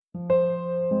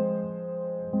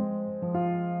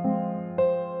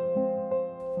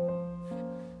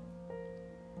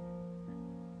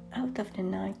of the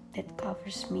night that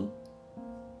covers me,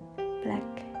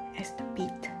 black as the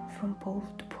pit from pole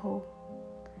to pole.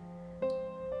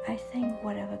 I thank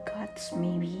whatever gods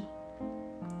may be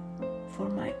for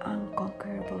my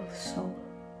unconquerable soul.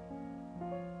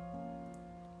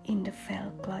 In the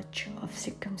fell clutch of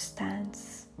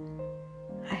circumstance,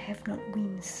 I have not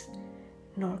winced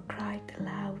nor cried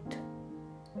aloud.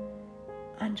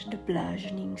 Under the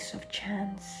bludgeonings of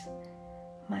chance,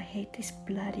 my head is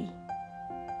bloody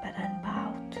but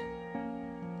unbowed.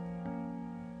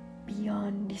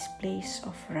 Beyond this place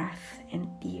of wrath and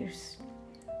tears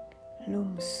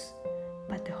looms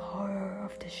but the horror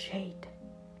of the shade,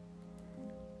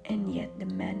 and yet the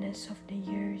menace of the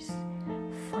years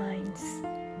finds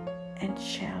and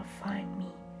shall find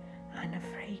me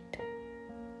unafraid.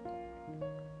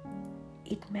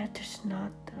 It matters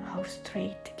not how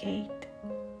straight the gate,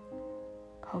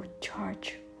 how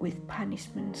charged with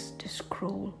punishments the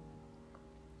scroll.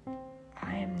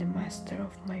 I am the master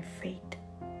of my fate.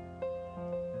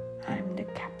 I am the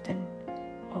captain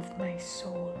of my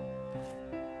soul.